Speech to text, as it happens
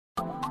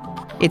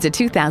It's a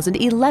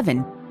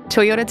 2011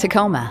 Toyota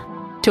Tacoma.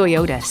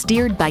 Toyota,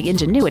 steered by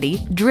ingenuity,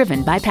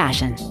 driven by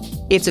passion.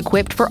 It's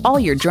equipped for all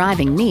your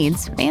driving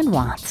needs and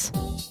wants.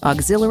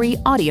 Auxiliary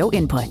audio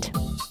input,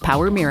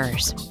 power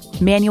mirrors,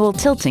 manual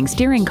tilting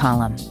steering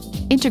column,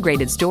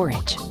 integrated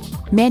storage,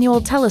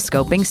 manual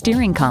telescoping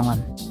steering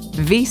column,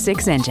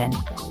 V6 engine,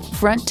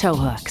 front tow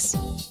hooks,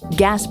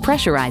 gas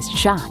pressurized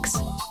shocks,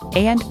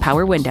 and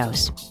power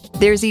windows.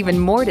 There's even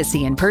more to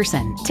see in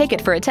person. Take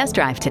it for a test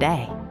drive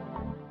today.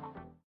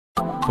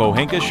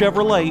 Pohanka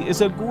Chevrolet is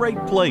a great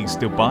place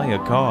to buy a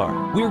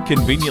car. We're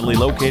conveniently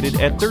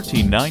located at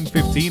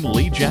 13915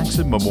 Lee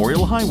Jackson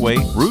Memorial Highway,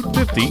 Route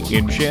 50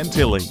 in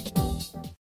Chantilly.